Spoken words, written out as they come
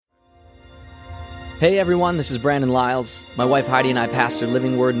Hey everyone, this is Brandon Lyles. My wife Heidi and I pastor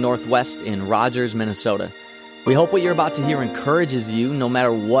Living Word Northwest in Rogers, Minnesota. We hope what you're about to hear encourages you no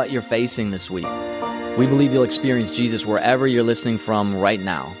matter what you're facing this week. We believe you'll experience Jesus wherever you're listening from right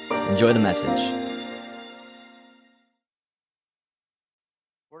now. Enjoy the message.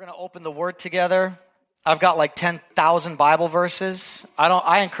 We're going to open the Word together. I've got like 10,000 Bible verses.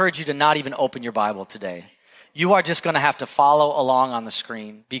 I encourage you to not even open your Bible today. You are just going to have to follow along on the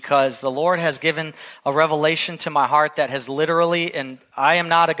screen because the Lord has given a revelation to my heart that has literally, and I am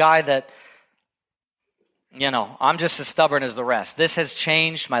not a guy that, I'm just as stubborn as the rest. This has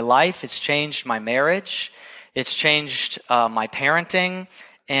changed my life. It's changed my marriage. It's changed my parenting.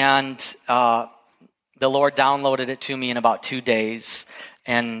 And the Lord downloaded it to me in about 2 days.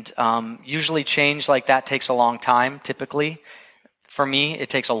 And usually change like that takes a long time, typically. For me, it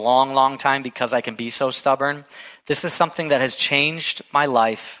takes a long, long time because I can be so stubborn. This is something that has changed my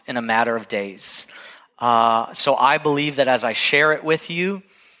life in a matter of days. So I believe that as I share it with you,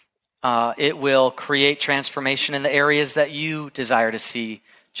 it will create transformation in the areas that you desire to see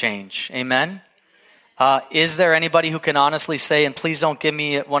change. Amen? Is there anybody who can honestly say, and please don't give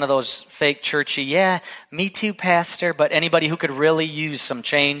me one of those fake churchy, yeah, me too, pastor, but anybody who could really use some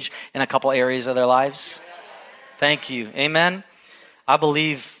change in a couple areas of their lives? Thank you. Amen? I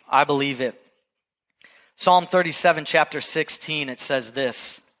believe it. Psalm 37, chapter 16, it says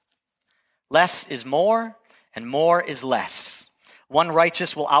this: less is more, and more is less. One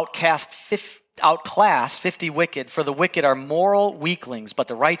righteous will outclass 50 wicked, for the wicked are moral weaklings, but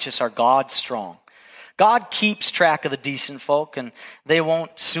the righteous are God strong. God keeps track of the decent folk, and they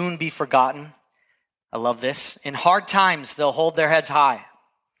won't soon be forgotten. I love this. In hard times, they'll hold their heads high.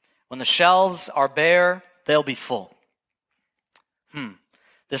 When the shelves are bare, they'll be full.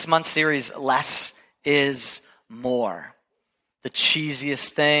 This month's series, Less is More. The cheesiest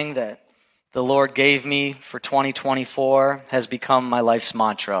thing that the Lord gave me for 2024 has become my life's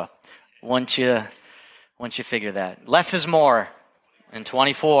mantra. Once you figure that. Less is more in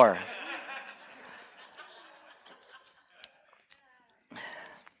 24.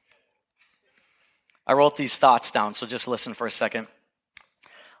 I wrote these thoughts down, so just listen for a second.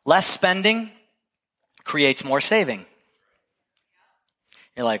 Less spending creates more saving.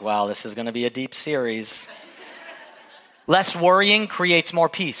 You're like, wow, this is going to be a deep series. Less worrying creates more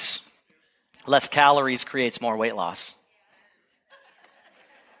peace. Less calories creates more weight loss.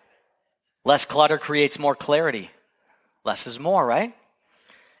 Less clutter creates more clarity. Less is more, right?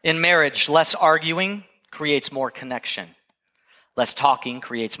 In marriage, less arguing creates more connection. Less talking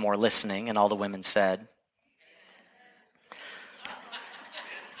creates more listening, and all the women said.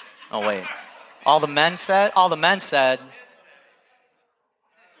 Oh, wait. All the men said.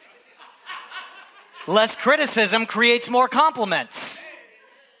 Less criticism creates more compliments.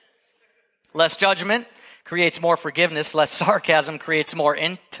 Less judgment creates more forgiveness. Less sarcasm creates more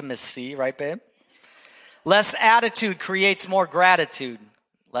intimacy, right, babe? Less attitude creates more gratitude.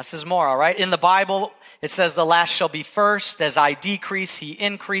 Less is more, all right? In the Bible, it says the last shall be first. As I decrease, he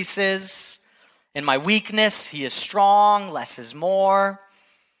increases. In my weakness, he is strong. Less is more.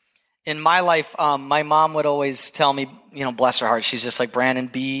 In my life, my mom would always tell me, bless her heart, she's just like, Brandon,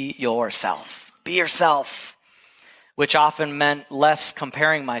 be yourself. Be yourself, which often meant less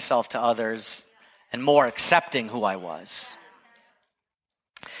comparing myself to others and more accepting who I was.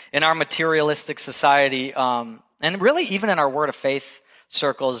 In our materialistic society, and really even in our word of faith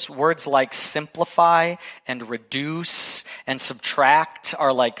circles, words like simplify and reduce and subtract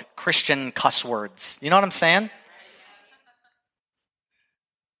are like Christian cuss words. You know what I'm saying?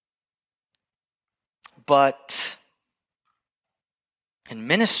 But in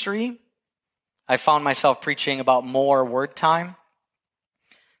ministry, I found myself preaching about more word time,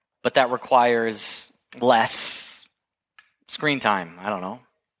 but that requires less screen time. I don't know.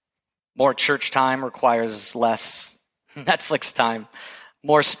 More church time requires less Netflix time.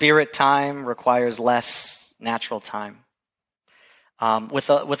 More spirit time requires less natural time. With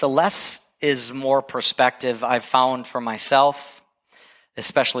a less is more perspective, I've found for myself,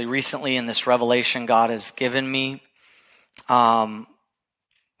 especially recently in this revelation God has given me,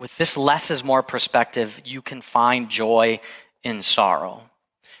 with this less is more perspective, you can find joy in sorrow.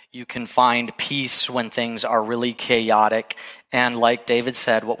 You can find peace when things are really chaotic. And like David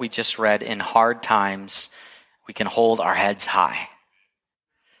said, what we just read, in hard times, we can hold our heads high.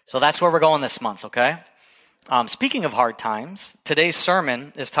 So that's where we're going this month, okay? Speaking of hard times, today's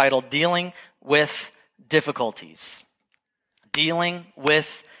sermon is titled Dealing with Difficulties. Dealing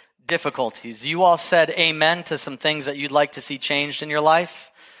with Difficulties. You all said amen to some things that you'd like to see changed in your life.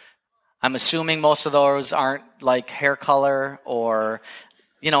 I'm assuming most of those aren't like hair color or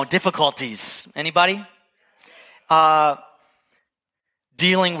difficulties. Anybody?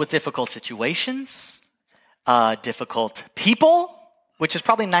 Dealing with difficult situations, difficult people, which is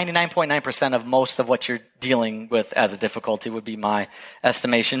probably 99.9% of most of what you're dealing with as a difficulty would be my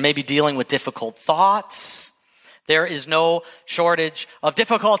estimation. Maybe dealing with difficult thoughts. There is no shortage of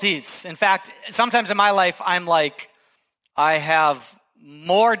difficulties. In fact, sometimes in my life, I'm like, I have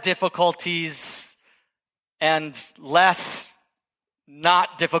more difficulties and less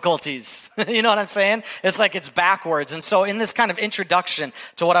not difficulties. You know what I'm saying? It's like it's backwards. And so in this kind of introduction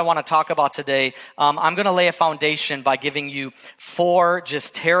to what I want to talk about today, I'm going to lay a foundation by giving you 4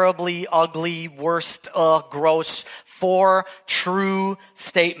 just terribly ugly, worst, gross, 4 true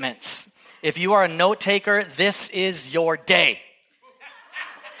statements. If you are a note taker, this is your day.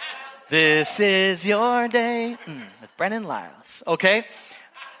 This is your day with Brennan Lyles. Okay?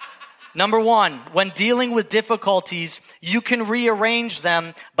 Number 1, when dealing with difficulties, you can rearrange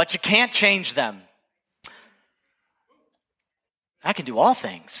them, but you can't change them. I can do all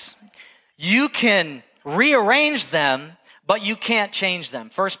things. You can rearrange them, but you can't change them.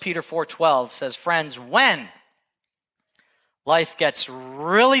 1 Peter 4:12 says, friends, when life gets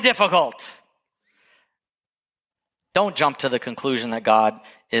really difficult, don't jump to the conclusion that God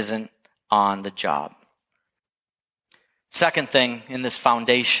isn't on the job. Second thing in this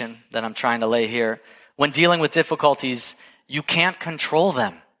foundation that I'm trying to lay here, when dealing with difficulties, you can't control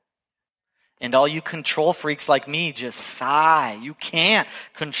them. And all you control freaks like me just sigh. You can't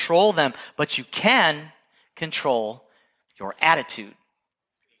control them, but you can control your attitude.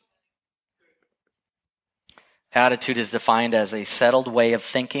 Attitude is defined as a settled way of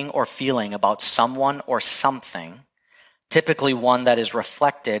thinking or feeling about someone or something, typically one that is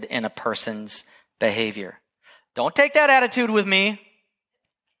reflected in a person's behavior. Don't take that attitude with me.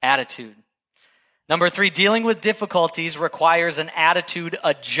 Attitude. Number 3, dealing with difficulties requires an attitude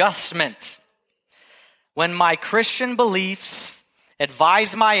adjustment. When my Christian beliefs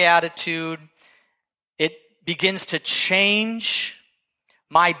advise my attitude, it begins to change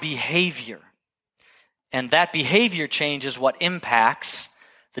my behavior. And that behavior change is what impacts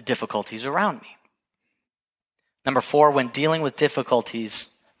the difficulties around me. Number 4, when dealing with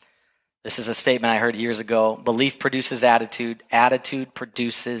difficulties, this is a statement I heard years ago. Belief produces attitude. Attitude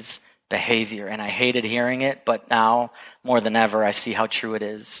produces behavior. And I hated hearing it, but now, more than ever, I see how true it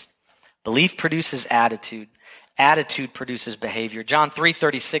is. Belief produces attitude. Attitude produces behavior. John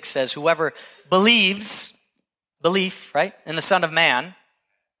 3:36 says, whoever believes, belief, right, in the Son of Man,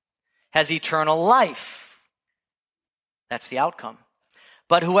 has eternal life. That's the outcome.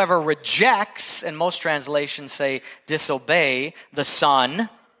 But whoever rejects, and most translations say disobey the Son,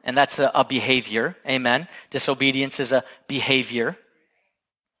 and that's a behavior, amen. Disobedience is a behavior,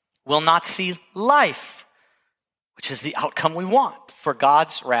 will not see life, which is the outcome we want, for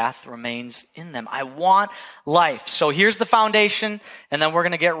God's wrath remains in them. I want life. So here's the foundation, and then we're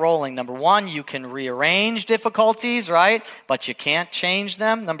going to get rolling. Number 1, you can rearrange difficulties, right? But you can't change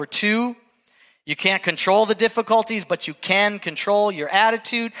them. Number 2, you can't control the difficulties, but you can control your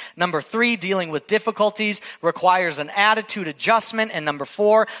attitude. Number 3, dealing with difficulties requires an attitude adjustment. And number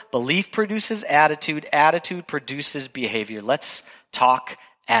 4, belief produces attitude. Attitude produces behavior. Let's talk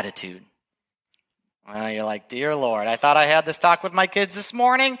attitude. Well, you're like, dear Lord, I thought I had this talk with my kids this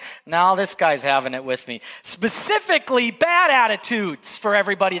morning. Now this guy's having it with me. Specifically, bad attitudes for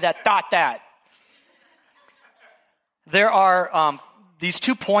everybody that thought that. There are these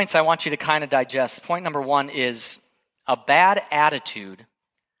 2 points I want you to kind of digest. Point number 1 is a bad attitude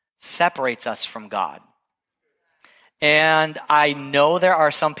separates us from God. And I know there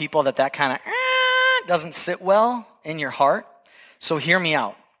are some people that kind of doesn't sit well in your heart. So hear me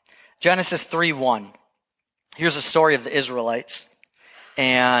out. Genesis 3:1. Here's a story of the Israelites.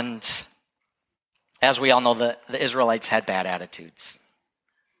 And as we all know, the Israelites had bad attitudes.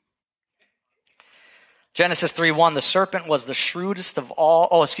 Genesis 3:1, the serpent was the shrewdest of all.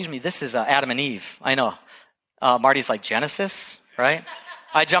 Oh, excuse me, this is Adam and Eve. I know. Marty's like, Genesis, right?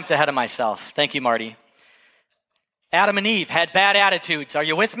 I jumped ahead of myself. Thank you, Marty. Adam and Eve had bad attitudes. Are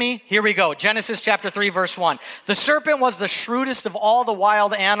you with me? Here we go. Genesis chapter 3, verse 1. The serpent was the shrewdest of all the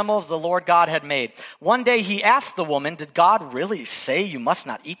wild animals the Lord God had made. One day he asked the woman, did God really say you must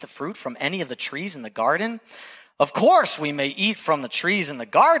not eat the fruit from any of the trees in the garden? Of course we may eat from the trees in the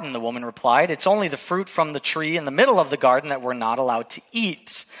garden, the woman replied. It's only the fruit from the tree in the middle of the garden that we're not allowed to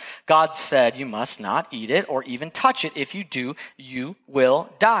eat. God said, you must not eat it or even touch it. If you do, you will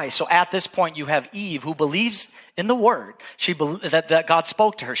die. So at this point, you have Eve who believes in the word. That God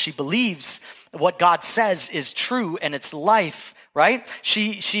spoke to her. She believes what God says is true and it's life, right?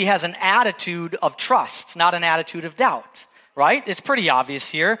 She has an attitude of trust, not an attitude of doubt. right? It's pretty obvious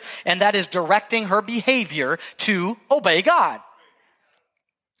here. And that is directing her behavior to obey God.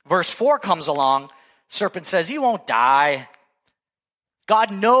 Verse 4 comes along. Serpent says, you won't die.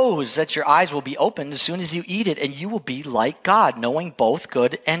 God knows that your eyes will be opened as soon as you eat it, and you will be like God, knowing both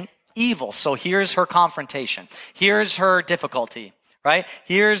good and evil. So here's her confrontation. Here's her difficulty, right?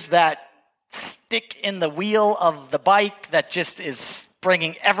 Here's that stick in the wheel of the bike that just is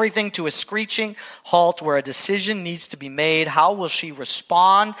bringing everything to a screeching halt where a decision needs to be made. How will she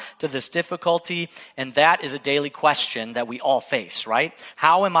respond to this difficulty? And that is a daily question that we all face, right?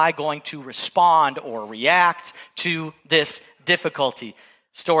 How am I going to respond or react to this difficulty?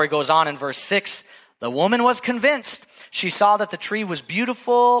 Story goes on in verse 6. The woman was convinced. She saw that the tree was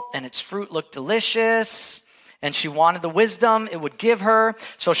beautiful and its fruit looked delicious, and she wanted the wisdom it would give her.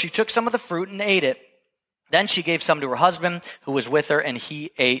 So she took some of the fruit and ate it. Then she gave some to her husband who was with her, and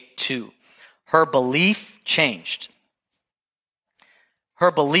he ate too. Her belief changed.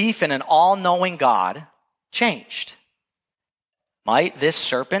 Her belief in an all-knowing God changed. Might this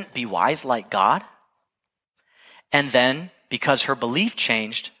serpent be wise like God? And then, because her belief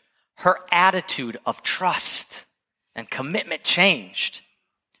changed, her attitude of trust and commitment changed.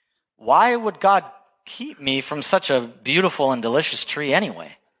 Why would God keep me from such a beautiful and delicious tree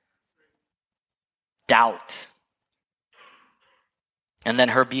anyway? Doubt. And then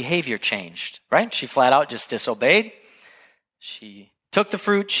her behavior changed, right? She flat out just disobeyed. She took the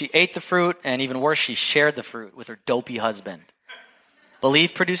fruit, she ate the fruit, and even worse, she shared the fruit with her dopey husband.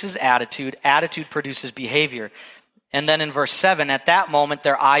 Belief produces attitude. Attitude produces behavior. And then in verse 7, at that moment,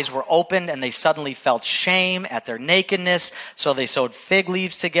 their eyes were opened and they suddenly felt shame at their nakedness. So they sewed fig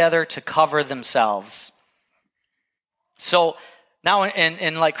leaves together to cover themselves. So now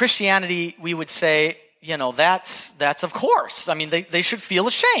in like Christianity, we would say, you know, that's of course. I mean, they should feel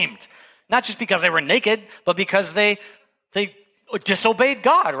ashamed. Not just because they were naked, but because they disobeyed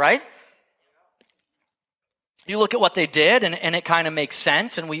God, right? You look at what they did and it kind of makes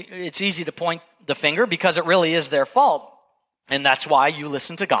sense. And it's easy to point the finger because it really is their fault. And that's why you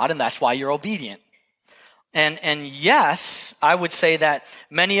listen to God and that's why you're obedient. And yes, I would say that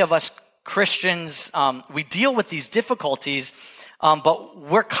many of us Christians, we deal with these difficulties, but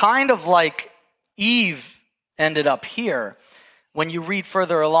we're kind of like Eve ended up here. When you read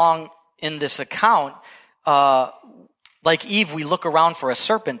further along in this account, like Eve, we look around for a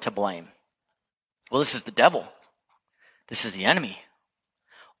serpent to blame. Well, this is the devil. This is the enemy.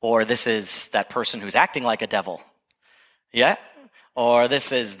 Or this is that person who's acting like a devil. Yeah? Or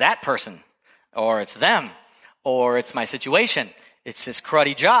this is that person. Or it's them. Or it's my situation. It's this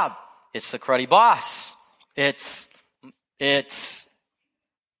cruddy job. It's the cruddy boss. It's my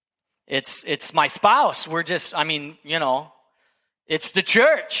spouse. We're just, it's the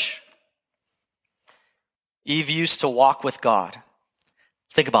church. Eve used to walk with God.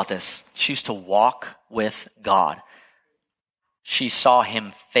 Think about this. She used to walk with God. She saw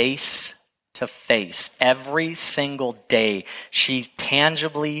him face to face. Every single day, she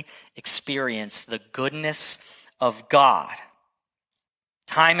tangibly experienced the goodness of God.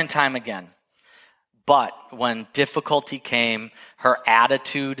 Time and time again. But when difficulty came, her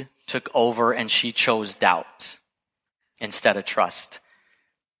attitude took over and she chose doubt instead of trust.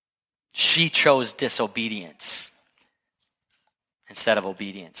 She chose disobedience instead of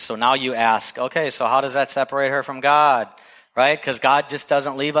obedience. So now you ask, okay, so how does that separate her from God? Right? Because God just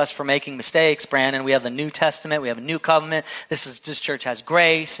doesn't leave us for making mistakes, Brandon. We have the New Testament. We have a new covenant. This church has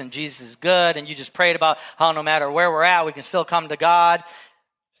grace and Jesus is good. And you just prayed about how no matter where we're at, we can still come to God.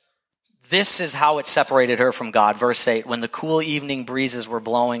 This is how it separated her from God. Verse 8, when the cool evening breezes were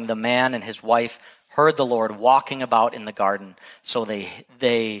blowing, the man and his wife heard the Lord walking about in the garden. So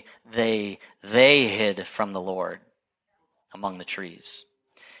they hid from the Lord among the trees.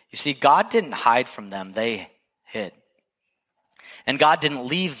 You see, God didn't hide from them. They hid. And God didn't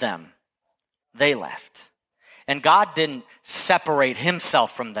leave them. They left. And God didn't separate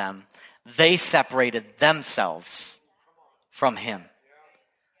himself from them. They separated themselves from him.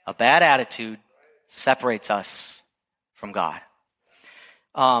 A bad attitude separates us from God.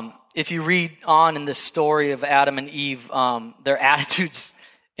 If you read on in this story of Adam and Eve, their attitudes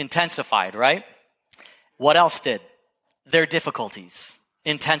intensified, right? What else did? Their difficulties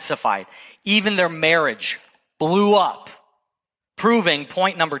intensified. Even their marriage blew up. Proving,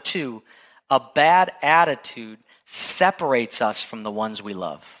 point number 2, a bad attitude separates us from the ones we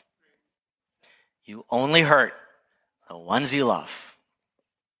love. You only hurt the ones you love.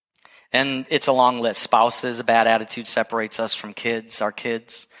 And it's a long list. Spouses, a bad attitude separates us from kids. Our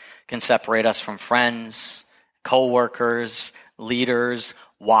kids can separate us from friends, co-workers, leaders.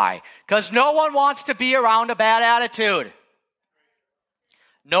 Why? Because no one wants to be around a bad attitude.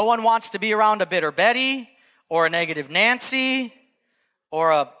 No one wants to be around a bitter Betty or a negative Nancy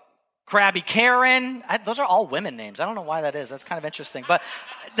or a crabby Karen. Those are all women names. I don't know why that is. That's kind of interesting. But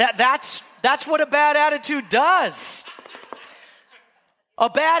that's what a bad attitude does. A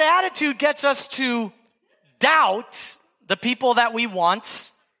bad attitude gets us to doubt the people that we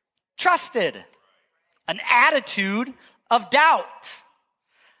once trusted. An attitude of doubt.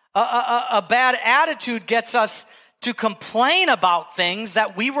 A bad attitude gets us to complain about things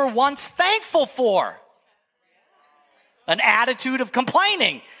that we were once thankful for. An attitude of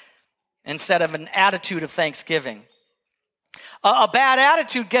complaining instead of an attitude of thanksgiving. A bad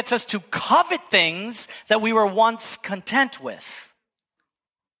attitude gets us to covet things that we were once content with.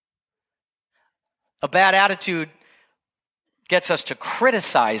 A bad attitude gets us to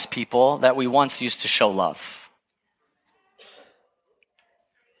criticize people that we once used to show love.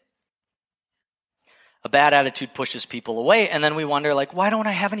 A bad attitude pushes people away, and then we wonder, like, why don't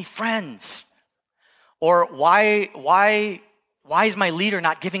I have any friends? Or why is my leader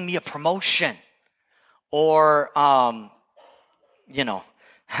not giving me a promotion? Or,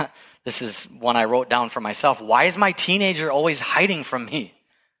 this is one I wrote down for myself. Why is my teenager always hiding from me?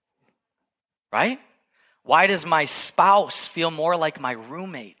 Right? Why does my spouse feel more like my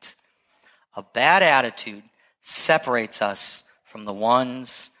roommate? A bad attitude separates us from the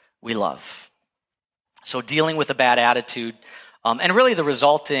ones we love. So dealing with a bad attitude and really the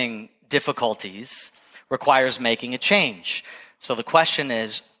resulting difficulties requires making a change. So the question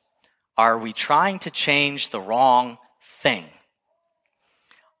is, are we trying to change the wrong thing?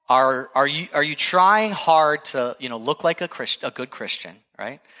 Are you trying hard to look like a good Christian,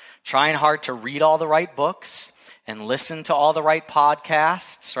 right? Trying hard to read all the right books and listen to all the right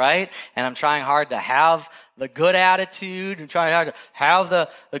podcasts, right? And I'm trying hard to have the good attitude. I'm trying hard to have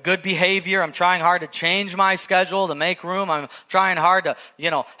the good behavior. I'm trying hard to change my schedule to make room. I'm trying hard to,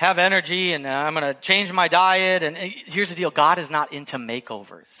 have energy, and I'm going to change my diet. And here's the deal. God is not into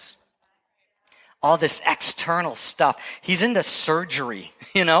makeovers. All this external stuff. He's into surgery,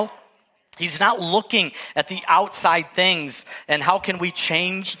 He's not looking at the outside things and how can we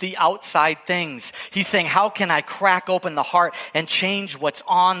change the outside things. He's saying, how can I crack open the heart and change what's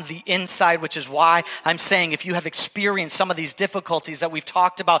on the inside, which is why I'm saying if you have experienced some of these difficulties that we've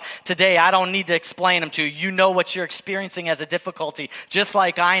talked about today, I don't need to explain them to you. You know what you're experiencing as a difficulty, just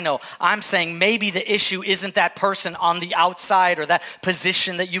like I know. I'm saying maybe the issue isn't that person on the outside or that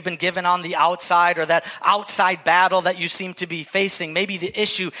position that you've been given on the outside or that outside battle that you seem to be facing. Maybe the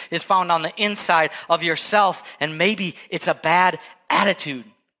issue is found on the inside of yourself, and maybe it's a bad attitude.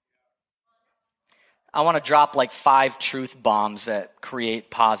 I want to drop like 5 truth bombs that create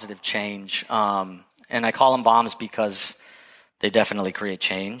positive change. And I call them bombs because they definitely create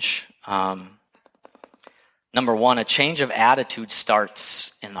change. Number 1, a change of attitude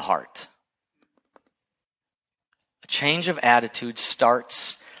starts in the heart. A change of attitude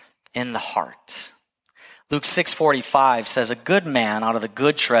starts in the heart. Luke 6:45 says, a good man out of the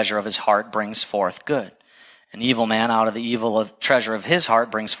good treasure of his heart brings forth good. An evil man out of the evil treasure of his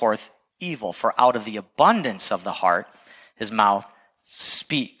heart brings forth evil. For out of the abundance of the heart, his mouth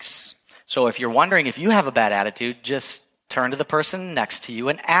speaks. So if you're wondering if you have a bad attitude, just turn to the person next to you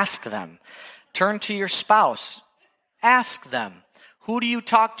and ask them. Turn to your spouse. Ask them. Who do you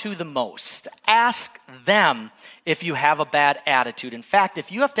talk to the most? Ask them if you have a bad attitude. In fact,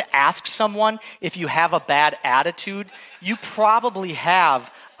 if you have to ask someone if you have a bad attitude, you probably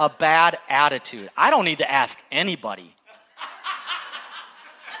have a bad attitude. I don't need to ask anybody.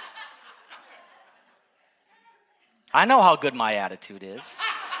 I know how good my attitude is.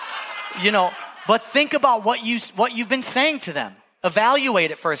 But think about what you've been saying to them.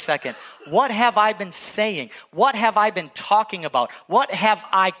 Evaluate it for a second. What have I been saying? What have I been talking about? What have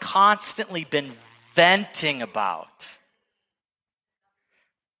I constantly been venting about?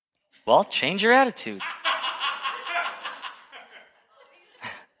 Well, change your attitude.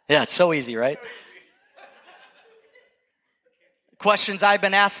 Yeah, it's so easy, right? Questions I've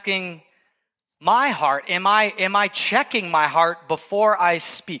been asking my heart. Am I checking my heart before I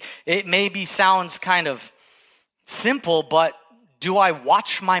speak? It maybe sounds kind of simple, but do I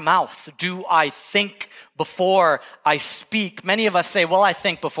watch my mouth? Do I think before I speak? Many of us say, well, I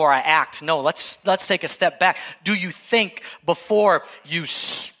think before I act. No, let's take a step back. Do you think before you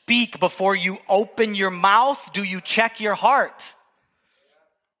speak, before you open your mouth? Do you check your heart?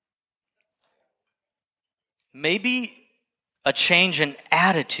 Maybe a change in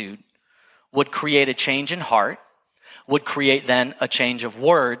attitude would create a change in heart, would create then a change of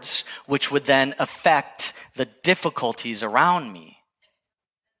words, which would then affect the difficulties around me.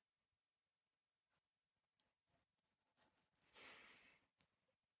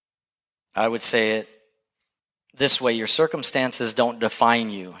 I would say it this way: your circumstances don't define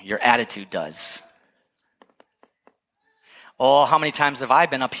you, your attitude does. Oh, how many times have I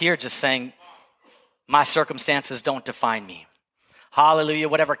been up here just saying, my circumstances don't define me. Hallelujah,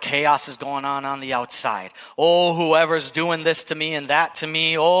 whatever chaos is going on the outside. Oh, whoever's doing this to me and that to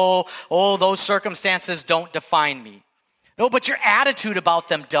me. Oh, those circumstances don't define me. No, but your attitude about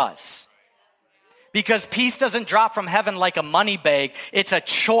them does. Because peace doesn't drop from heaven like a money bag. It's a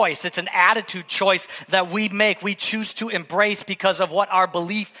choice. It's an attitude choice that we make. We choose to embrace because of what our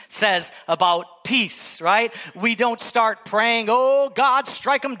belief says about peace, right? We don't start praying, oh, God,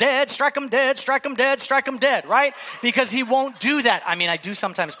 strike them dead, strike them dead, strike them dead, strike them dead, right? Because he won't do that. I mean, I do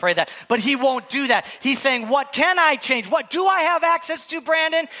sometimes pray that, but he won't do that. He's saying, what can I change? What do I have access to,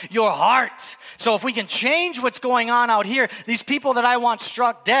 Brandon? Your heart. So if we can change what's going on out here, these people that I want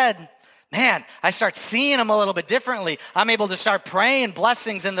struck dead, man, I start seeing them a little bit differently. I'm able to start praying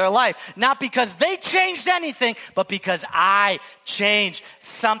blessings in their life, not because they changed anything, but because I changed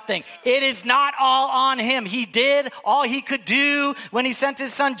something. It is not all on him. He did all he could do when he sent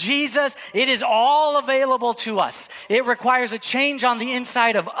his son Jesus. It is all available to us. It requires a change on the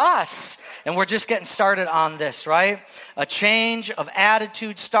inside of us. And we're just getting started on this, right? A change of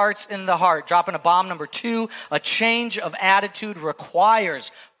attitude starts in the heart. Dropping a bomb number 2, a change of attitude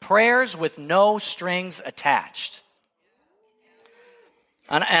requires prayers with no strings attached.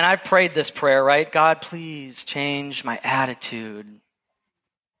 And I've prayed this prayer, right? God, please change my attitude.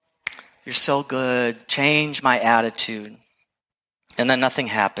 You're so good. Change my attitude. And then nothing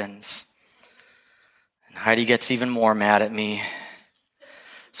happens. And Heidi gets even more mad at me.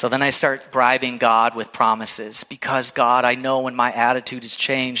 So then I start bribing God with promises. Because, God, I know when my attitude is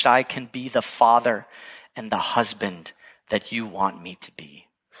changed, I can be the father and the husband that you want me to be.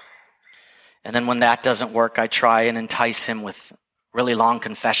 And then when that doesn't work, I try and entice him with really long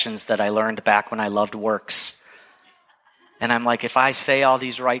confessions that I learned back when I loved works. And I'm like, if I say all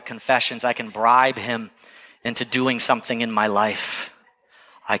these right confessions, I can bribe him into doing something in my life.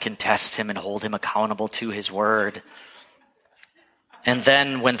 I can test him and hold him accountable to his word. And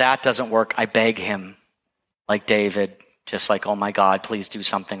then when that doesn't work, I beg him, like David, just like, oh my God, please do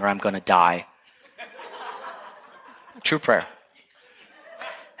something or I'm going to die. True prayer.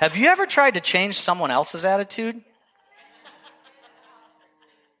 Have you ever tried to change someone else's attitude?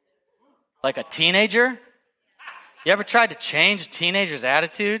 Like a teenager? You ever tried to change a teenager's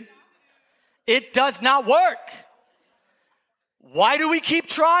attitude? It does not work. Why do we keep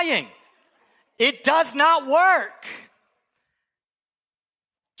trying? It does not work.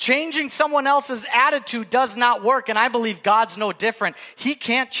 Changing someone else's attitude does not work, and I believe God's no different. He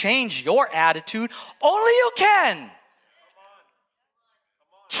can't change your attitude. Only you can.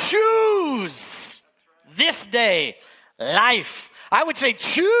 Choose this day life. I would say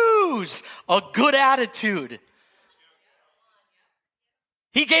choose a good attitude.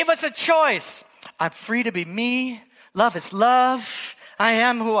 He gave us a choice. I'm free to be me. Love is love. I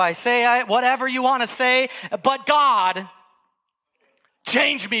am who I say whatever you want to say. But God,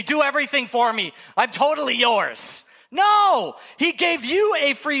 change me. Do everything for me. I'm totally yours. No, he gave you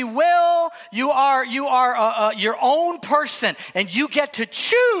a free will. You are your own person, and you get to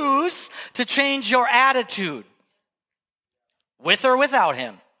choose to change your attitude, with or without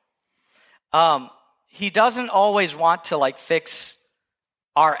him. He doesn't always want to fix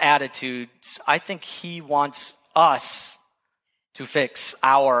our attitudes. I think he wants us to fix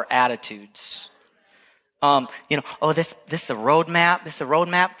our attitudes. This is a roadmap. This is a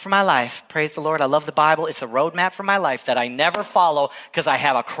roadmap for my life. Praise the Lord. I love the Bible. It's a roadmap for my life that I never follow because I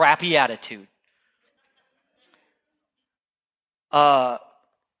have a crappy attitude. God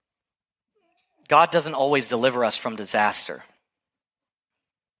doesn't always deliver us from disaster.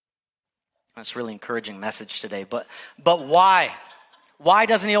 That's a really encouraging message today. But why? Why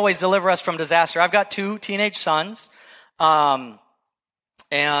doesn't he always deliver us from disaster? I've got 2 teenage sons.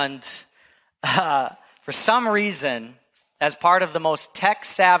 For some reason, as part of the most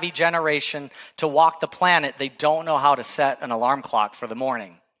tech-savvy generation to walk the planet, they don't know how to set an alarm clock for the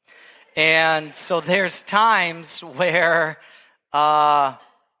morning. And so there's times where, I'm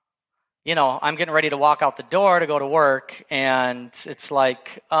getting ready to walk out the door to go to work, and it's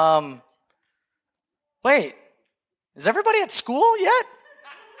like, wait, is everybody at school yet?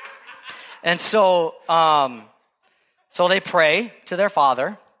 And so they pray to their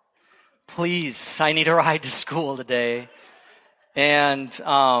father. Please, I need a ride to school today. And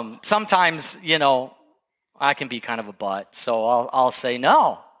sometimes, I can be kind of a butt, so I'll say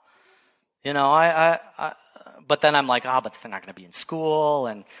no. But then I'm like, but they're not going to be in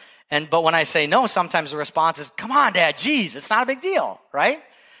school. But when I say no, sometimes the response is, come on, Dad, geez, it's not a big deal, right?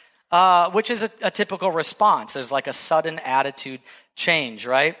 which is a typical response. There's like a sudden attitude change,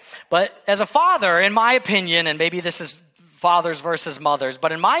 right? But as a father, in my opinion, and maybe this is fathers versus mothers,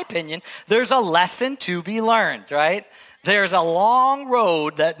 but in my opinion, there's a lesson to be learned, right? There's a long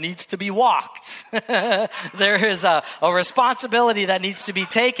road that needs to be walked. There is a responsibility that needs to be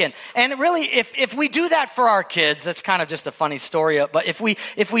taken. And really, if we do that for our kids, that's kind of just a funny story, but if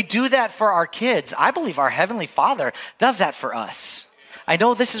we do that for our kids, I believe our Heavenly Father does that for us. I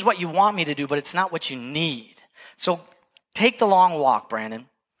know this is what you want me to do, but it's not what you need. So take the long walk, Brandon.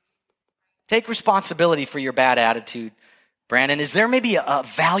 Take responsibility for your bad attitude, Brandon. Is there maybe a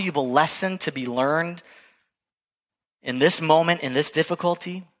valuable lesson to be learned in this moment, in this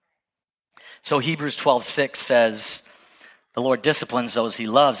difficulty? So Hebrews 12:6 says, the Lord disciplines those he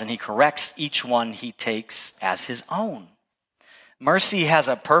loves, and he corrects each one he takes as his own. Mercy has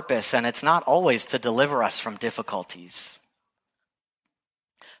a purpose, and it's not always to deliver us from difficulties.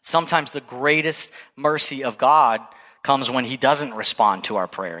 Sometimes the greatest mercy of God comes when he doesn't respond to our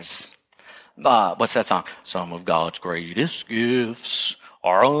prayers. What's that song? Some of God's greatest gifts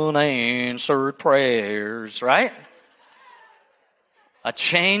are unanswered prayers, right? A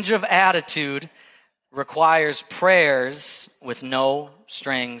change of attitude requires prayers with no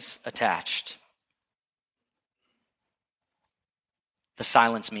strings attached. The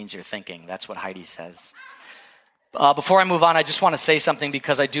silence means you're thinking. That's what Heidi says. Before I move on, I just want to say something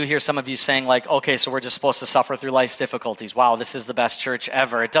because I do hear some of you saying like, okay, so we're just supposed to suffer through life's difficulties. Wow, this is the best church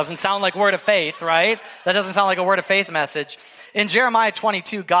ever. It doesn't sound like word of faith, right? That doesn't sound like a word of faith message. In Jeremiah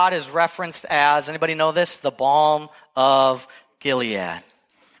 22, God is referenced as, anybody know this? The balm of Gilead,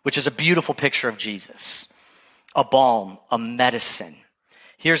 which is a beautiful picture of Jesus. A balm, a medicine.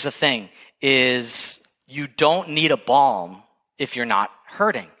 Here's the thing, is you don't need a balm if you're not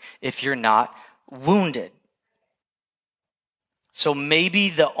hurting, if you're not wounded. So maybe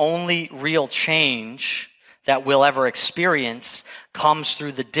the only real change that we'll ever experience comes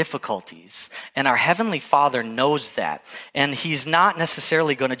through the difficulties. And our Heavenly Father knows that. And he's not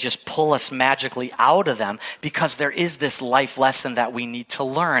necessarily going to just pull us magically out of them because there is this life lesson that we need to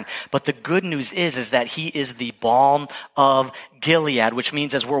learn. But the good news is that he is the balm of Gilead, which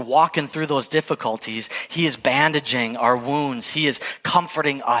means as we're walking through those difficulties, he is bandaging our wounds. He is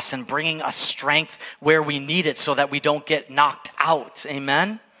comforting us and bringing us strength where we need it so that we don't get knocked out.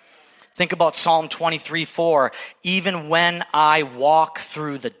 Amen? Think about Psalm 23:4. Even when I walk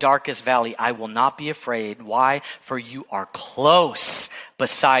through the darkest valley, I will not be afraid. Why? For you are close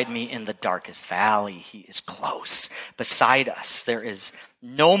beside me in the darkest valley. He is close beside us. There is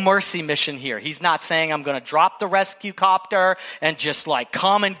no mercy mission here. He's not saying I'm going to drop the rescue copter and just like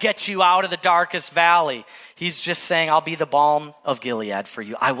come and get you out of the darkest valley. He's just saying, I'll be the balm of Gilead for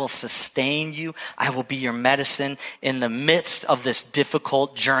you. I will sustain you. I will be your medicine in the midst of this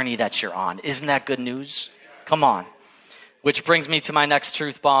difficult journey that you're on. Isn't that good news? Come on. Which brings me to my next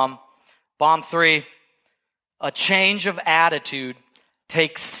truth bomb. Bomb 3, a change of attitude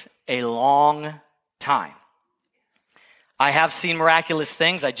takes a long time. I have seen miraculous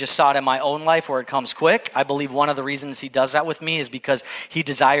things. I just saw it in my own life where it comes quick. I believe one of the reasons he does that with me is because he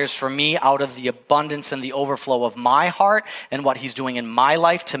desires for me out of the abundance and the overflow of my heart and what he's doing in my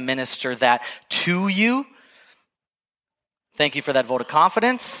life to minister that to you. Thank you for that vote of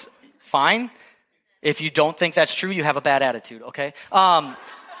confidence. Fine. If you don't think that's true, you have a bad attitude, okay?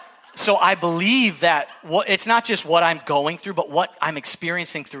 So I believe that it's not just what I'm going through, but what I'm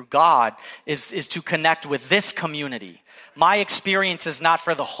experiencing through God is to connect with this community. My experience is not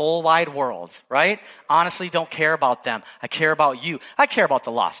for the whole wide world, right? Honestly, don't care about them. I care about you. I care about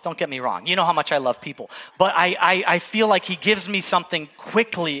the lost. Don't get me wrong. You know how much I love people. But I feel like he gives me something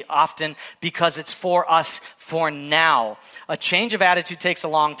quickly often because it's for us for now. A change of attitude takes a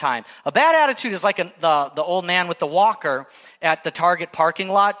long time. A bad attitude is like the old man with the walker at the Target parking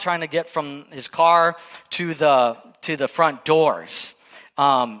lot trying to get from his car to the front doors.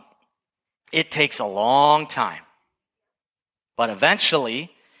 It takes a long time. But eventually,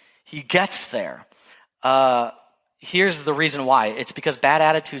 he gets there. Here's the reason why. It's because bad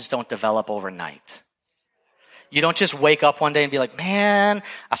attitudes don't develop overnight. You don't just wake up one day and be like, man,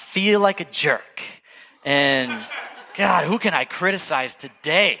 I feel like a jerk. And God, who can I criticize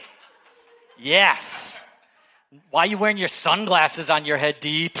today? Yes. Why are you wearing your sunglasses on your head,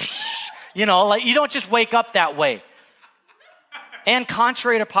 D? You know, like you don't just wake up that way. And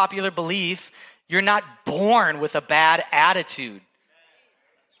contrary to popular belief, you're not born with a bad attitude.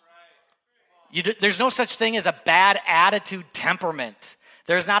 There's no such thing as a bad attitude temperament.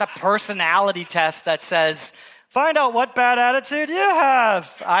 There's not a personality test that says, find out what bad attitude you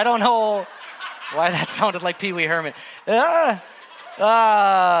have. I don't know why that sounded like Pee Wee Herman.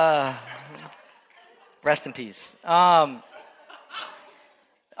 Rest in peace.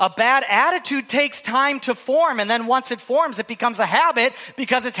 A bad attitude takes time to form, and then once it forms, it becomes a habit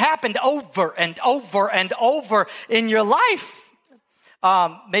because it's happened over and over and over in your life.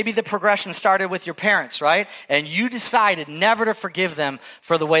 Maybe the progression started with your parents, right? And you decided never to forgive them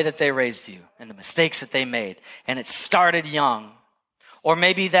for the way that they raised you and the mistakes that they made, and it started young. Or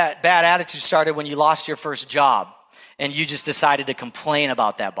maybe that bad attitude started when you lost your first job, and you just decided to complain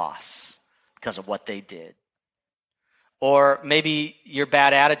about that boss because of what they did. Or maybe your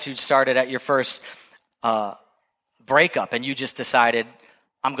bad attitude started at your first breakup, and you just decided,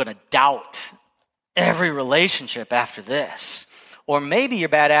 I'm going to doubt every relationship after this. Or maybe your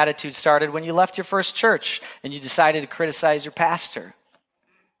bad attitude started when you left your first church, and you decided to criticize your pastor.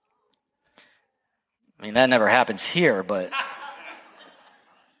 I mean, that never happens here, but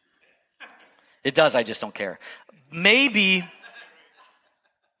it does, I just don't care. Maybe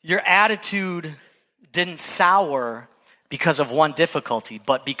your attitude didn't sour because of one difficulty,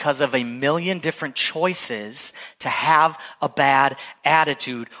 but because of a million different choices to have a bad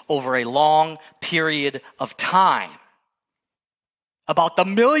attitude over a long period of time. About the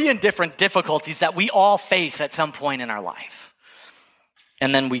million different difficulties that we all face at some point in our life.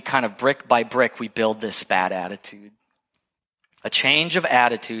 And then we kind of brick by brick, we build this bad attitude. A change of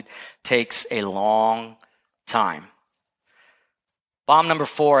attitude takes a long time. Bomb number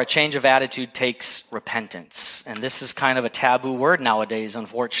 4, a change of attitude takes repentance. And this is kind of a taboo word nowadays,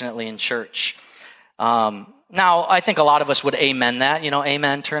 unfortunately, in church. Now, I think a lot of us would amen that.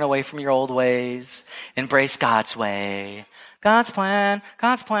 Amen, turn away from your old ways, embrace God's way. God's plan,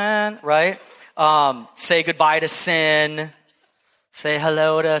 right? Say goodbye to sin. Say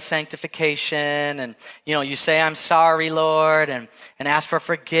hello to sanctification, and you say, I'm sorry, Lord, and ask for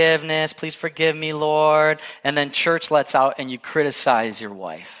forgiveness. Please forgive me, Lord. And then church lets out and you criticize your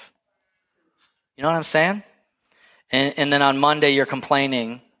wife. You know what I'm saying? And then on Monday you're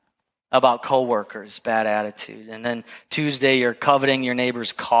complaining about coworkers, bad attitude. And then Tuesday you're coveting your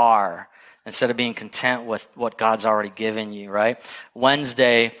neighbor's car instead of being content with what God's already given you, right?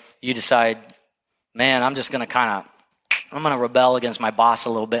 Wednesday you decide, man, I'm going to rebel against my boss a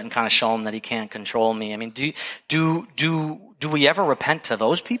little bit and kind of show him that he can't control me. I mean, do we ever repent to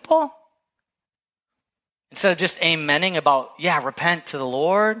those people? Instead of just amening about, repent to the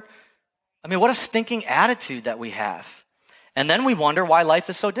Lord. I mean, what a stinking attitude that we have. And then we wonder why life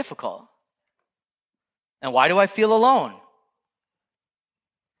is so difficult. And why do I feel alone?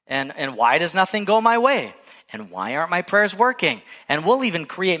 And why does nothing go my way? And why aren't my prayers working? And we'll even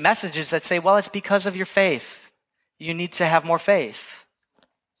create messages that say, well, it's because of your faith. You need to have more faith.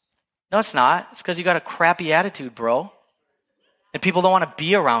 No, it's not. It's because you got a crappy attitude, bro. And people don't want to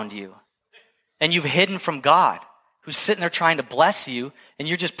be around you. And you've hidden from God, who's sitting there trying to bless you, and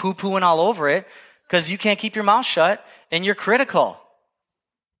you're just poo-pooing all over it because you can't keep your mouth shut, and you're critical.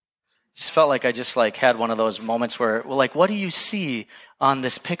 Just felt like I had one of those moments where, what do you see on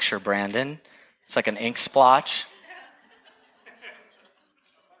this picture, Brandon? It's like an ink splotch.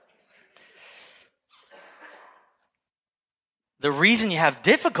 The reason you have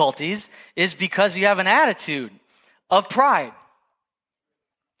difficulties is because you have an attitude of pride.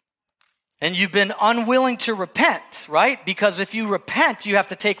 And you've been unwilling to repent, right? Because if you repent, you have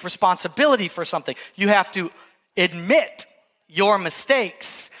to take responsibility for something. You have to admit your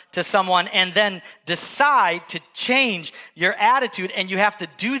mistakes to someone and then decide to change your attitude. And you have to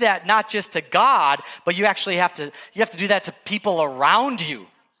do that not just to God, but you actually have to do that to people around you.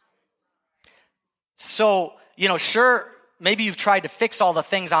 So, sure, maybe you've tried to fix all the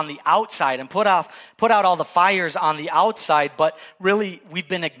things on the outside and put out all the fires on the outside, but really we've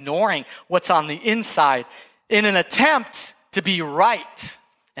been ignoring what's on the inside in an attempt to be right,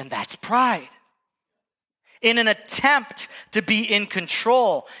 and that's pride. In an attempt to be in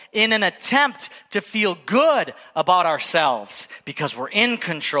control, in an attempt to feel good about ourselves because we're in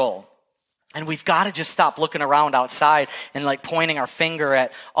control. And we've got to just stop looking around outside and pointing our finger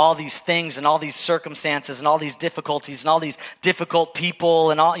at all these things and all these circumstances and all these difficulties and all these difficult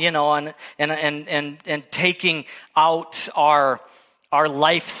people and all, and taking out our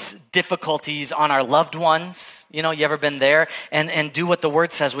life's difficulties on our loved ones. You ever been there? And do what the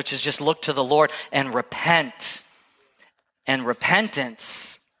word says, which is just look to the Lord and repent. And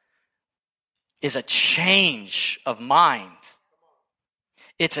repentance is a change of mind.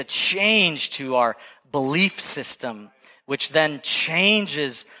 It's a change to our belief system, which then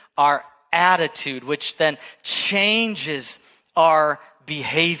changes our attitude, which then changes our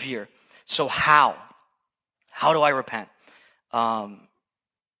behavior. So how? How do I repent?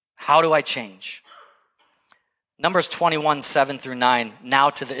 How do I change? Numbers 21, 7 through 9. Now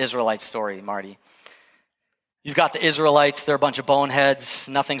to the Israelite story, Marty. You've got the Israelites. They're a bunch of boneheads.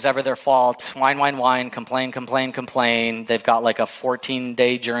 Nothing's ever their fault. Whine, whine, whine. Complain, complain, complain. They've got like a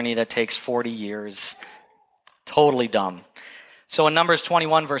 14-day journey that takes 40 years. Totally dumb. So in Numbers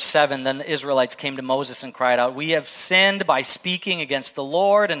 21, verse 7, then the Israelites came to Moses and cried out, "We have sinned by speaking against the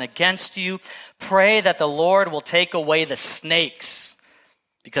Lord and against you. Pray that the Lord will take away the snakes."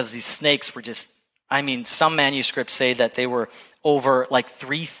 Because these snakes were just, some manuscripts say that they were over like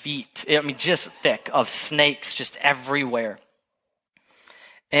 3 feet. Just thick, of snakes just everywhere.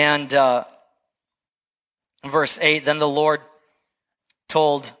 And verse 8, then the Lord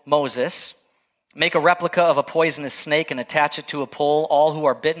told Moses, "Make a replica of a poisonous snake and attach it to a pole. All who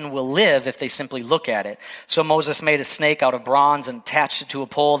are bitten will live if they simply look at it." So Moses made a snake out of bronze and attached it to a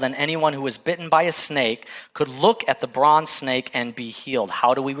pole. Then anyone who was bitten by a snake could look at the bronze snake and be healed.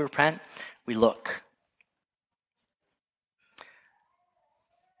 How do we repent? We look.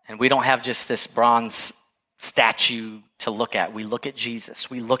 And we don't have just this bronze statue to look at. We look at Jesus.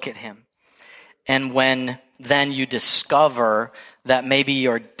 We look at him. And when then you discover that maybe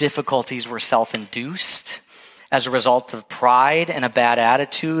your difficulties were self-induced as a result of pride and a bad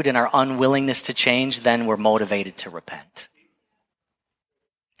attitude and our unwillingness to change, then we're motivated to repent.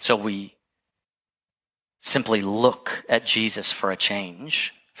 So we simply look at Jesus for a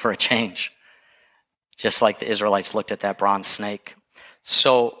change, just like the Israelites looked at that bronze snake.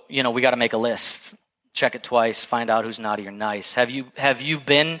 So, we got to make a list. Check it twice, find out who's naughty or nice. Have you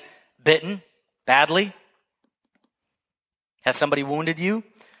been bitten badly? Has somebody wounded you?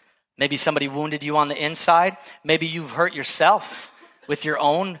 Maybe somebody wounded you on the inside. Maybe you've hurt yourself with your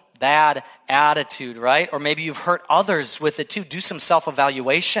own bad attitude, right? Or maybe you've hurt others with it too. Do some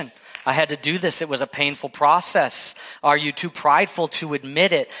self-evaluation. I had to do this. It was a painful process. Are you too prideful to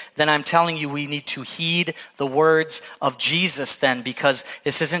admit it? Then I'm telling you, we need to heed the words of Jesus then, because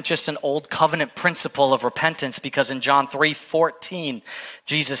this isn't just an old covenant principle of repentance, because in John 3:14,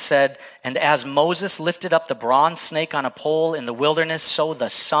 Jesus said, "And as Moses lifted up the bronze snake on a pole in the wilderness, so the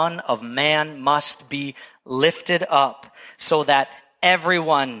Son of Man must be lifted up, so that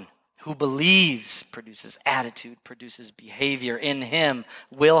everyone who believes, produces attitude, produces behavior in him,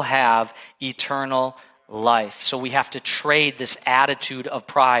 will have eternal life." So we have to trade this attitude of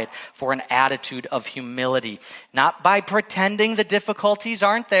pride for an attitude of humility. Not by pretending the difficulties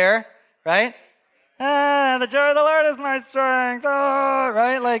aren't there, right? The joy of the Lord is my strength. Oh,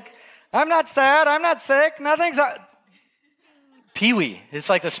 right? Like, I'm not sad, I'm not sick, nothing's... Pee-wee.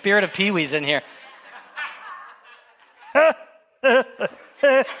 It's like the spirit of Pee-wee's in here.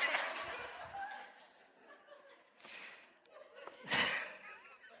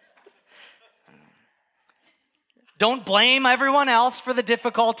 Don't blame everyone else for the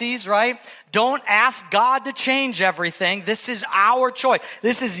difficulties, right? Don't ask God to change everything. This is our choice.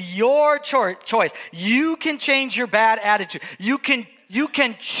 This is your choice. You can change your bad attitude. You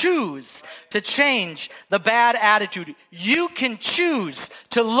can choose to change the bad attitude. You can choose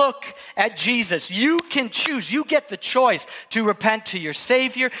to look at Jesus. You can choose. You get the choice to repent to your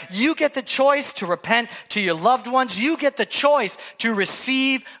Savior. You get the choice to repent to your loved ones. You get the choice to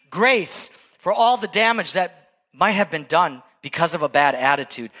receive grace for all the damage that might have been done because of a bad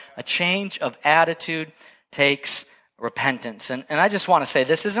attitude. A change of attitude takes repentance. And I just want to say,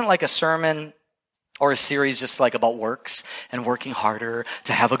 this isn't like a sermon or a series just like about works and working harder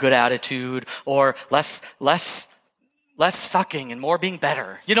to have a good attitude, or less sucking and more being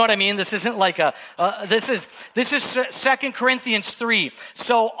better. You know what I mean? This isn't like this is 2 Corinthians 3.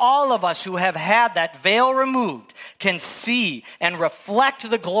 So all of us who have had that veil removed can see and reflect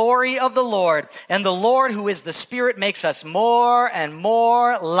the glory of the Lord. And the Lord, who is the Spirit, makes us more and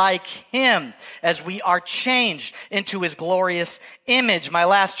more like him as we are changed into his glorious image. My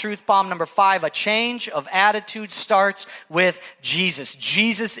last truth bomb, number 5, a change of attitude starts with Jesus.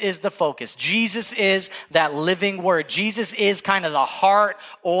 Jesus is the focus. Jesus is that living word. Jesus is kind of the heart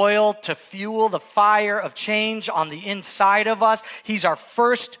oil to fuel the fire of change on the inside of us. He's our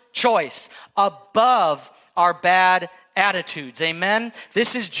first choice above our bad attitudes. Amen?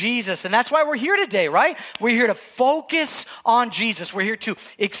 This is Jesus. And that's why we're here today, right? We're here to focus on Jesus. We're here to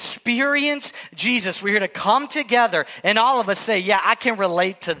experience Jesus. We're here to come together and all of us say, yeah, I can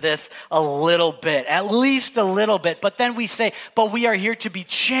relate to this a little bit, at least a little bit. But then we say, but we are here to be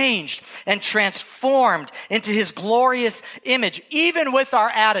changed and transformed into his glorious image, even with our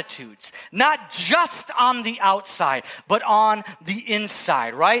attitudes, not just on the outside, but on the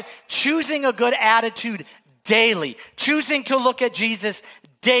inside, right? Choosing a good attitude daily, choosing to look at Jesus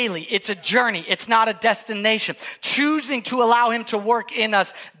daily. It's a journey. It's not a destination. Choosing to allow him to work in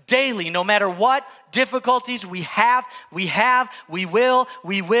us daily, no matter what difficulties we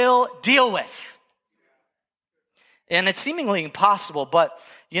will deal with. And it's seemingly impossible, but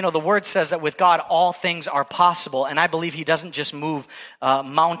the word says that with God, all things are possible. And I believe he doesn't just move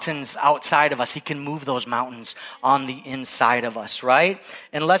mountains outside of us. He can move those mountains on the inside of us, right?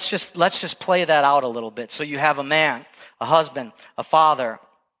 And let's just play that out a little bit. So you have a man, a husband, a father,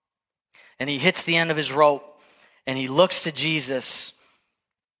 and he hits the end of his rope and he looks to Jesus,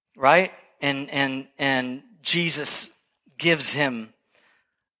 right? And Jesus gives him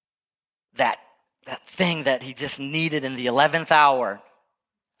that thing that he just needed in the 11th hour.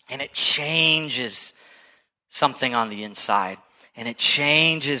 And it changes something on the inside. And it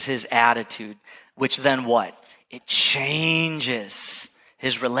changes his attitude, which then what? It changes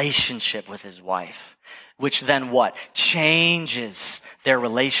his relationship with his wife, which then what? Changes their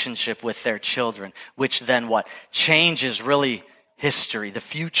relationship with their children, which then what? Changes really history, the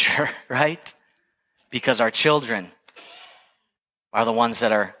future, right? Because our children are the ones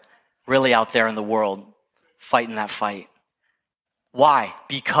that are really out there in the world fighting that fight. Why?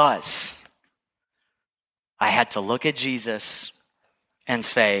 Because I had to look at Jesus and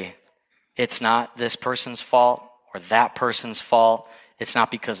say, it's not this person's fault or that person's fault. It's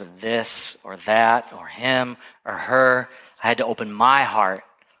not because of this or that or him or her. I had to open my heart,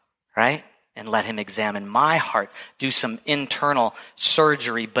 right? And let him examine my heart, do some internal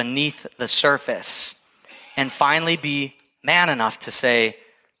surgery beneath the surface, and finally be man enough to say,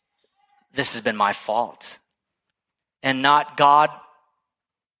 this has been my fault. And not, God,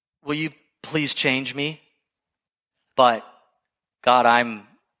 will you please change me? But God, I'm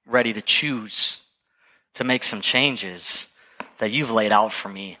ready to choose to make some changes that you've laid out for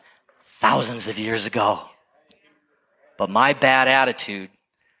me thousands of years ago. But my bad attitude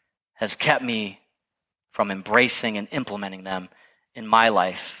has kept me from embracing and implementing them in my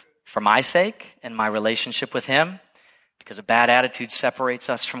life for my sake and my relationship with him, because a bad attitude separates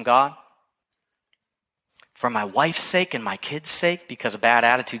us from God. For my wife's sake and my kids' sake, because a bad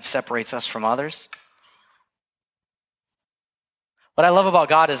attitude separates us from others. What I love about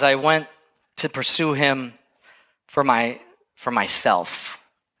God is I went to pursue him for myself.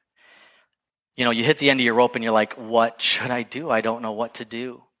 You hit the end of your rope and you're like, what should I do? I don't know what to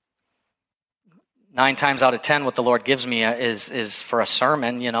do. 9 times out of 10, what the Lord gives me is for a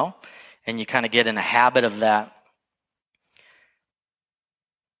sermon, and you kind of get in a habit of that.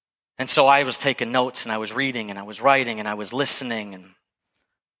 And so I was taking notes and I was reading and I was writing and I was listening, and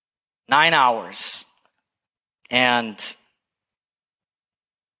 9 hours. And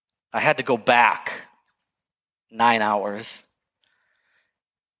I had to go back 9 hours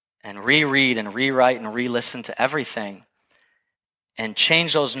and reread and rewrite and re-listen to everything and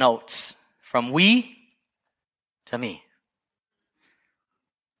change those notes from we to me.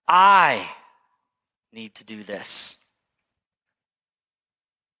 I need to do this.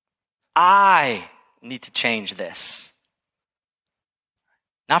 I need to change this.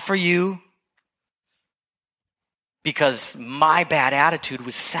 Not for you, because my bad attitude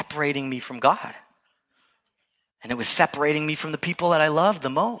was separating me from God. And it was separating me from the people that I loved the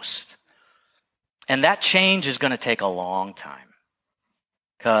most. And that change is going to take a long time.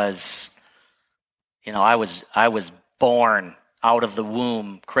 Because, I was born out of the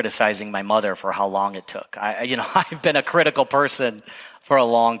womb criticizing my mother for how long it took. I've been a critical person for a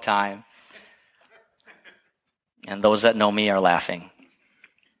long time. And those that know me are laughing.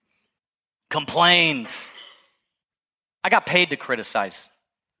 Complained. I got paid to criticize,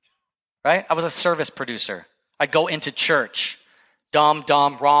 right? I was a service producer. I'd go into church. Dumb,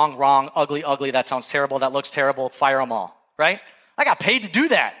 wrong, ugly, that sounds terrible, that looks terrible, fire them all, right? I got paid to do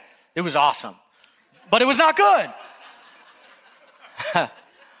that. It was awesome. But it was not good.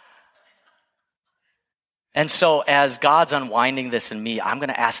 And so as God's unwinding this in me, I'm going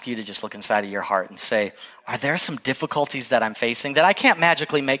to ask you to just look inside of your heart and say, are there some difficulties that I'm facing that I can't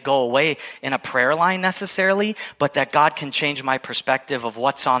magically make go away in a prayer line necessarily, but that God can change my perspective of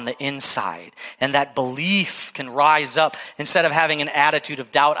what's on the inside, and that belief can rise up. Instead of having an attitude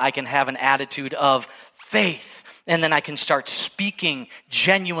of doubt, I can have an attitude of faith. And then I can start speaking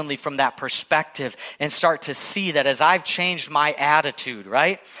genuinely from that perspective and start to see that as I've changed my attitude,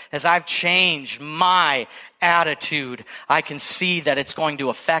 right? As I've changed my attitude, I can see that it's going to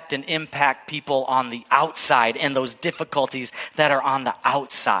affect and impact people on the outside and those difficulties that are on the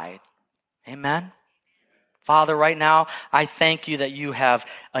outside. Amen? Father, right now, I thank you that you have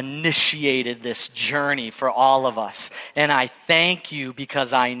initiated this journey for all of us. And I thank you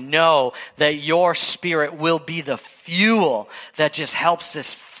because I know that your Spirit will be the fuel that just helps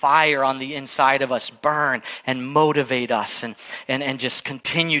this fire on the inside of us burn and motivate us and just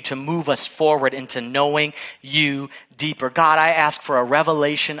continue to move us forward into knowing you deeper. God, I ask for a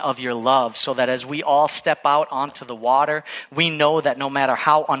revelation of your love so that as we all step out onto the water, we know that no matter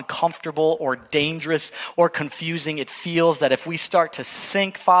how uncomfortable or dangerous or confusing it feels, that if we start to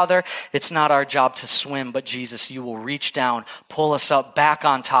sink, Father, it's not our job to swim, but Jesus, you will reach down, pull us up back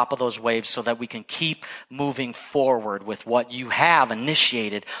on top of those waves so that we can keep moving forward with what you have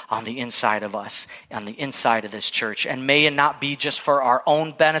initiated on the inside of us, on the inside of this church. And may it not be just for our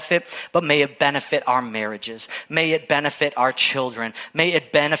own benefit, but may it benefit our marriages. May it benefit our children. May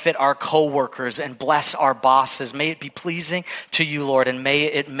it benefit our co-workers and bless our bosses. May it be pleasing to you, Lord, and may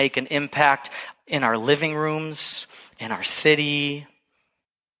it make an impact in our living rooms, in our city,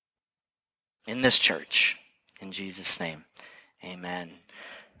 in this church. In Jesus' name, amen.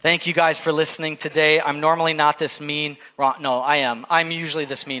 Thank you guys for listening today. I'm normally not this mean. No, I am. I'm usually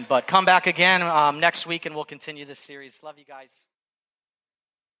this mean, but come back again next week and we'll continue this series. Love you guys.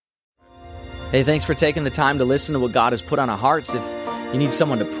 Hey, thanks for taking the time to listen to what God has put on our hearts. If you need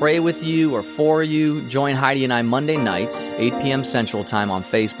someone to pray with you or for you, join Heidi and I Monday nights, 8 p.m. Central Time on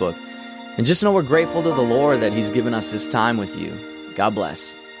Facebook. And just know we're grateful to the Lord that He's given us this time with you. God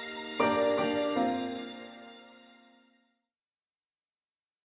bless.